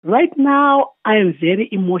Right now, I am very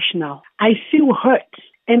emotional. I feel hurt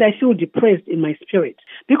and I feel depressed in my spirit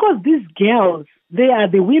because these girls, they are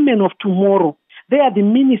the women of tomorrow. They are the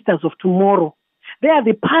ministers of tomorrow. They are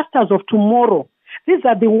the pastors of tomorrow. These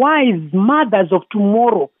are the wives, mothers of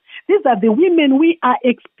tomorrow. These are the women we are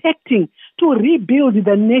expecting to rebuild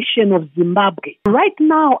the nation of Zimbabwe. Right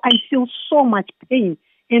now, I feel so much pain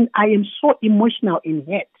and I am so emotional in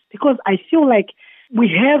head because I feel like we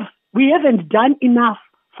haven't done enough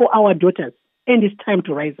for our daughters and it's time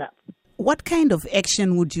to rise up. What kind of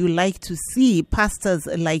action would you like to see pastors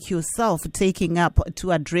like yourself taking up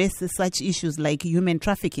to address such issues like human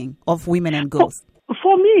trafficking of women and girls?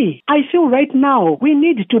 For me, I feel right now we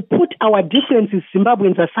need to put our differences,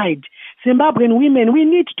 Zimbabweans, aside. Zimbabwean women, we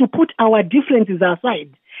need to put our differences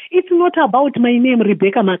aside. It's not about my name,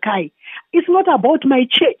 Rebecca Makayi. It's not about my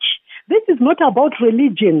church. This is not about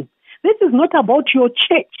religion. This is not about your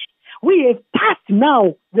church. We have passed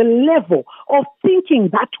now the level of thinking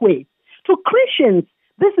that way. To Christians,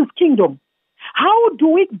 this is kingdom. How do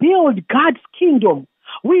we build God's kingdom?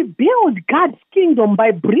 We build God's kingdom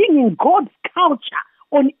by bringing God's culture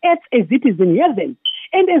on earth as it is in heaven.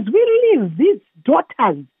 And as we leave these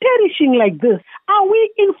daughters perishing like this, are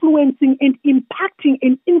we influencing and impacting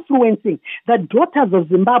and influencing the daughters of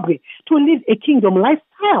Zimbabwe to live a kingdom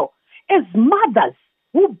lifestyle? As mothers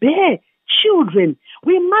who bear children,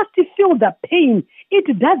 we must feel the pain. It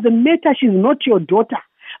doesn't matter she's not your daughter,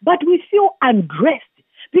 but we feel undressed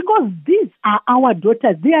because these are our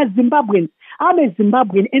daughters. They are Zimbabweans. I'm a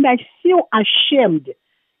Zimbabwean and I feel ashamed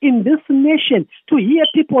in this nation to hear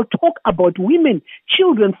people talk about women,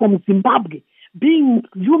 children from Zimbabwe being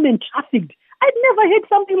human trafficked. I'd never heard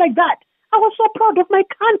something like that. I was so proud of my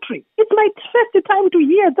country. It's my first time to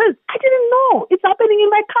hear this. I didn't know it's happening in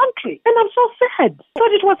my country. And I'm so sad. I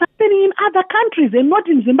thought it was happening in other countries and not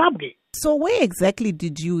in Zimbabwe. So where exactly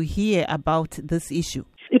did you hear about this issue?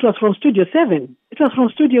 It was from Studio 7.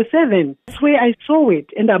 That's where I saw it.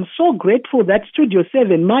 And I'm so grateful that Studio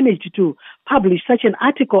 7 managed to publish such an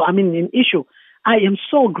article, an issue. I am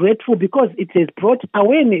so grateful because it has brought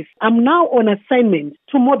awareness. I'm now on assignment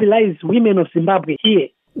to mobilize women of Zimbabwe here.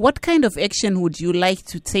 What kind of action would you like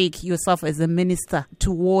to take yourself as a minister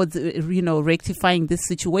towards, rectifying this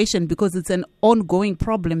situation? Because it's an ongoing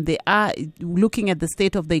problem. They are looking at the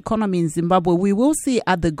state of the economy in Zimbabwe. We will see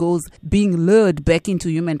other girls being lured back into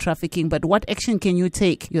human trafficking. But what action can you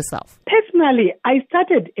take yourself? Personally, I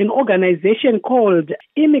started an organization called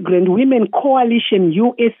Immigrant Women Coalition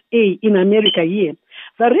USA in America here.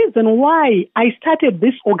 The reason why I started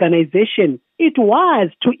this organization, it was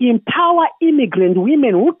to empower immigrant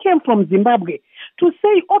women who came from Zimbabwe to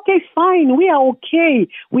say, okay, fine, we are okay,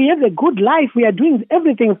 we have a good life, we are doing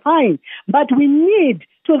everything fine, but we need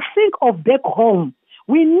to think of back home.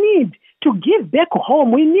 We need to give back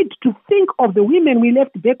home. We need to think of the women we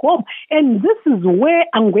left back home. And this is where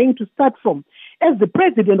I'm going to start from. As the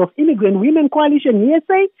president of Immigrant Women Coalition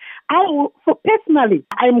USA, personally,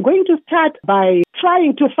 I'm going to start by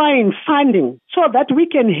trying to find funding so that we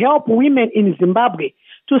can help women in Zimbabwe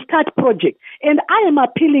to start projects. And I am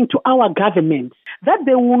appealing to our government that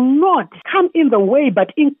they will not come in the way but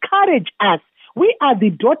encourage us. We are the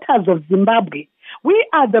daughters of Zimbabwe. We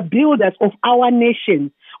are the builders of our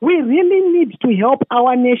nation. We really need to help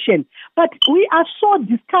our nation. But we are so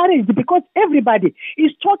discouraged because everybody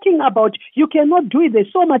is talking about you cannot do it.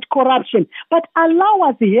 There's so much corruption. But allow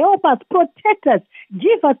us, help us, protect us,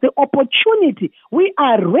 give us the opportunity. We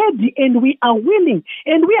are ready and we are willing.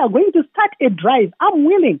 And we are going to start a drive. I'm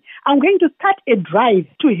willing. I'm going to start a drive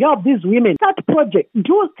to help these women. Start projects.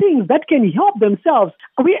 Do things that can help themselves.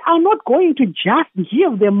 We are not going to just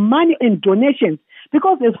give them money and donations.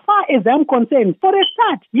 Because as far as I'm concerned, for a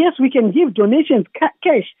start, yes, we can give donations,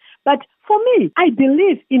 cash. But for me, I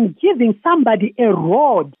believe in giving somebody a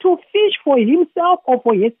rod to fish for himself or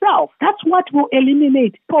for herself. That's what will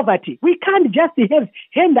eliminate poverty. We can't just have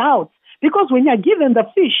handouts. Because when you're given the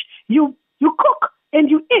fish, you cook and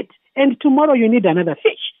you eat. And tomorrow you need another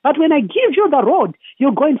fish. But when I give you the rod,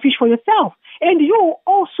 you go and fish for yourself. And you will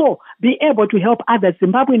also be able to help other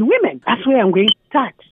Zimbabwean women. That's where I'm going to start.